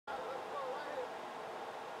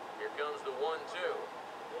comes the 1-2.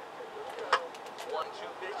 1-2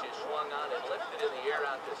 pitch is swung on and lifted in the air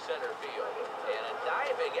out to center field. And a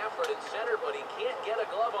diving effort in center, but he can't get a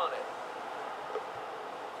glove on it.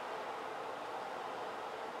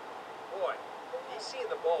 Boy, he's seeing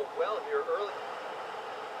the ball well here early.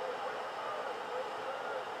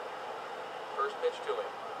 First pitch to him.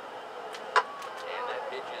 And that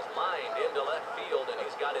pitch is lined into left field, and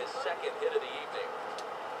he's got his second hit of the evening.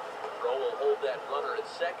 Throw will hold that runner at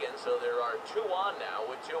second, so there are 2 on now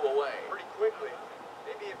with 2 away. Pretty quickly.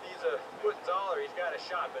 Maybe if he's a foot taller, he's got a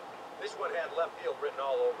shot, but this one had left field written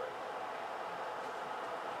all over it.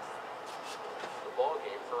 The ball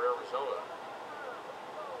game for Arizona.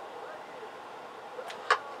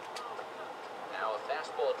 Now a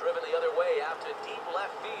fastball driven the other way out to deep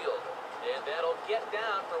left field. And that'll get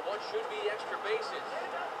down for what should be extra bases.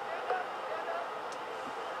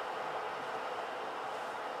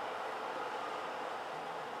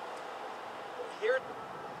 Here.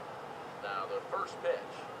 Now the first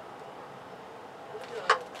pitch.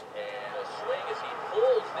 And a swing as he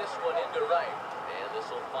pulls this one into right. And this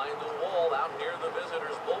will find the wall out near the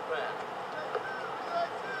visitors' bullpen.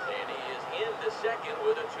 And he is into second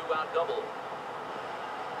with a 2-out double.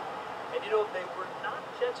 And you know, they were not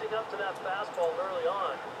catching up to that fastball early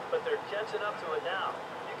on, but they're catching up to it now.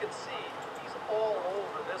 You can see he's all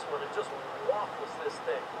over this one and just waffles this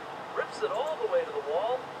thing. Rips it all the way to the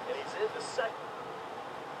wall, and he's into second.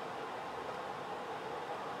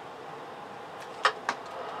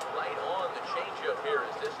 Right on the changeup here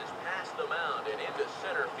as this is past the mound and into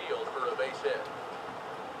center field for a base hit.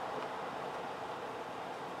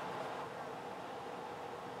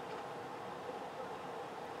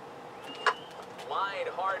 Line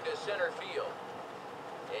hard to center field.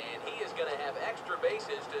 And he is going to have extra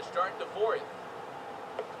bases to start the 4th.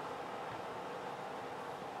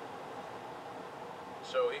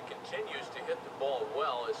 So he continues to hit the ball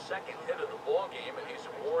well. His second hit of the ball game, and he's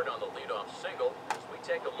aboard on the leadoff single as we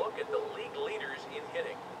take a look at the league leaders in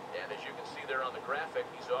hitting. And as you can see there on the graphic,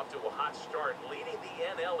 he's off to a hot start, leading the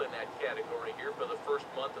NL in that category here for the first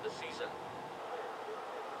month of the season.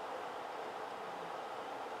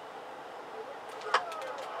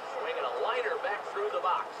 Back through the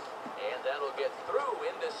box, and that'll get through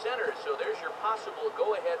into center, so there's your possible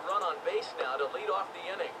go-ahead run on base now to lead off the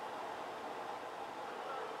inning.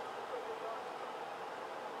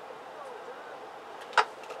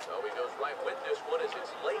 So he goes right with this one as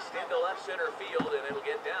it's laced into left center field, and it'll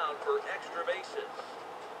get down for extra bases.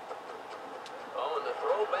 Oh, and the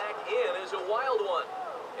throw back in is a wild one,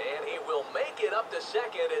 and he will make it up to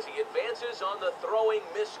second as he advances on the throwing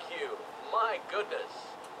miscue. My goodness.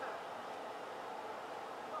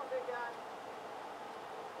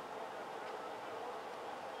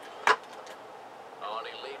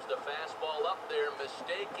 The fastball up there,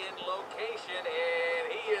 mistaken location, and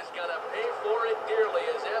he is going to pay for it dearly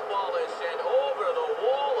as that ball is sent over the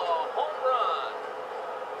wall, a home run.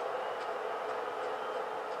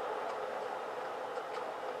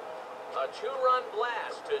 A 2-run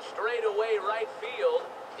blast to straightaway right field,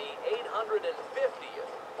 the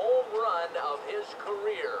 850th home run of his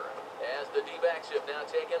career, as the D-backs have now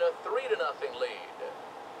taken a 3-0 lead.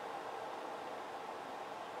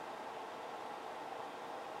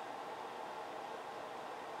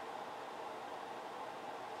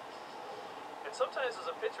 Sometimes as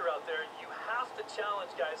a pitcher out there, you have to challenge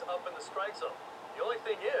guys up in the strike zone. The only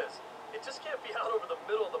thing is, it just can't be out over the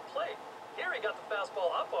middle of the plate. Here he got the fastball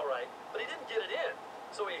up all right, but he didn't get it in.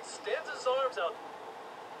 So he extends his arms out.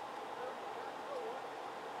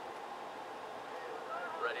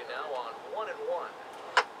 Ready now on 1-1.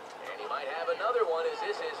 And he might have another one as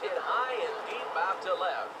this is hit high and deep out to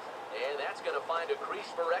left. And that's going to find a crease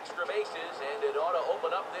for extra bases, and it ought to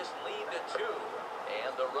open up this lead to 2.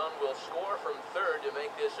 And the run will score from third to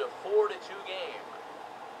make this a 4-2 game.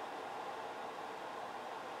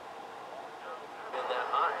 In that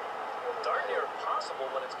high. Darn near impossible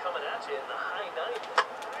when it's coming at you in the high 90s.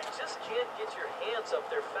 You just can't get your hands up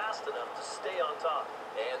there fast enough to stay on top.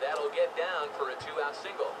 And that'll get down for a 2-out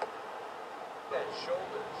single. That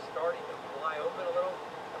shoulder is starting to fly open a little.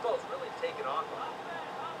 That ball's really taken off.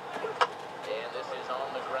 And this is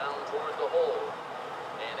on the ground toward the hole.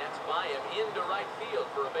 And that's by him into right field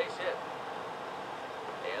for a base hit.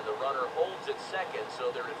 And the runner holds at second,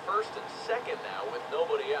 so they're at first and second now with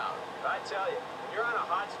nobody out. I tell you, when you're on a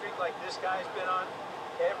hot streak like this guy's been on,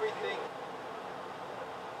 everything.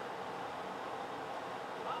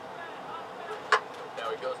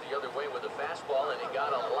 Now he goes the other way with a fastball, and he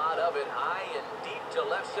got a lot of it high and deep to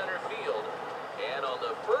left center field. And on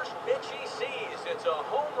the first pitch he sees, it's a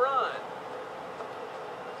home run.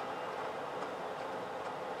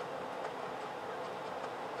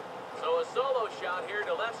 solo shot here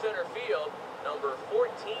to left center field. Number 14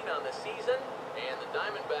 on the season. And the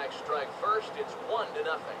Diamondbacks strike first. It's 1-0.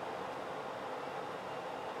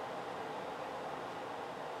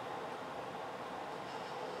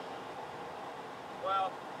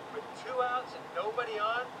 Well, with 2 outs and nobody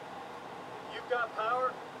on, if you've got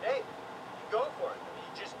power, hey, you go for it. I mean,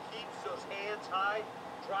 he just keeps those hands high,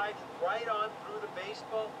 drives right on through the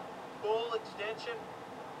baseball, full extension.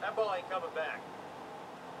 That ball ain't coming back.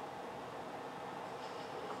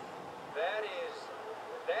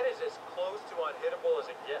 That is as close to unhittable as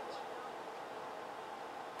it gets.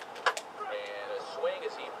 And a swing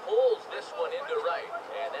as he pulls this one into right.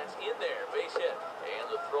 And that's in there, base hit. And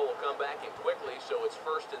the throw will come back in quickly, so it's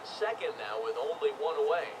first and second now with only 1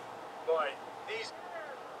 away. Boy, these...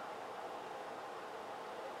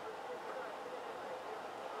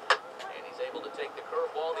 And he's able to take the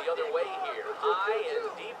curveball the other way here. High and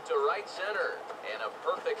deep to right center. And a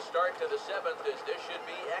perfect start to the 7th as this should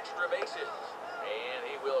be extra bases. And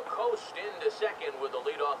he will coast into second with a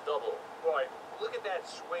leadoff double. Boy, look at that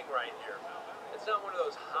swing right here. It's not one of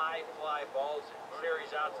those high fly balls that carries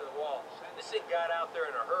out to the wall. This thing got out there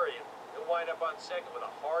in a hurry, and he'll wind up on second with a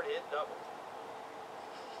hard hit double.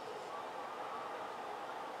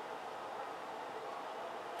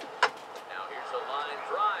 Now here's a line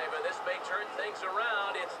drive, and this may turn things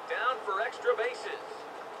around. It's down for extra bases.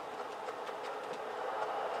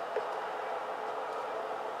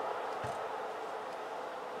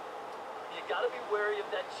 Got to be wary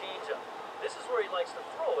of that changeup. This is where he likes to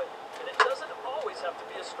throw it, and it doesn't always have to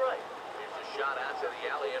be a strike. Here's a shot out to the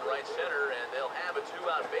alley in right center, and they'll have a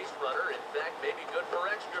 2-out base runner. In fact, maybe good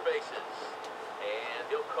for extra bases. And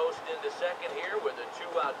he'll coast into second here with a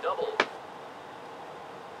 2-out double.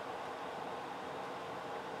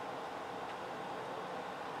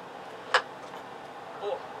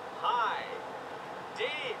 Oh, high,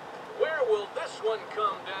 deep. Where will this one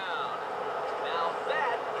come down? Now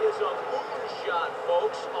that is a moonshot,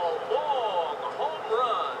 folks. A long home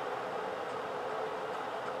run.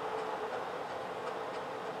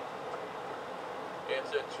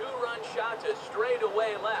 It's a 2-run shot to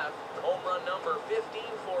straightaway left. Home run number 15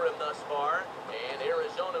 for him thus far. And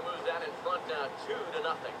Arizona moves out in front now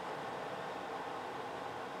 2-0.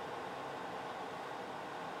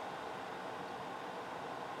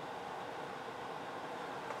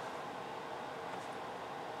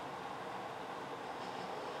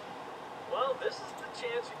 Well, this is the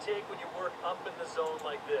chance you take when you work up in the zone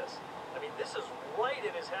like this. I mean, this is right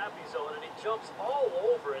in his happy zone, and he jumps all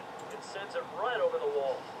over it and sends it right over the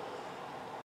wall.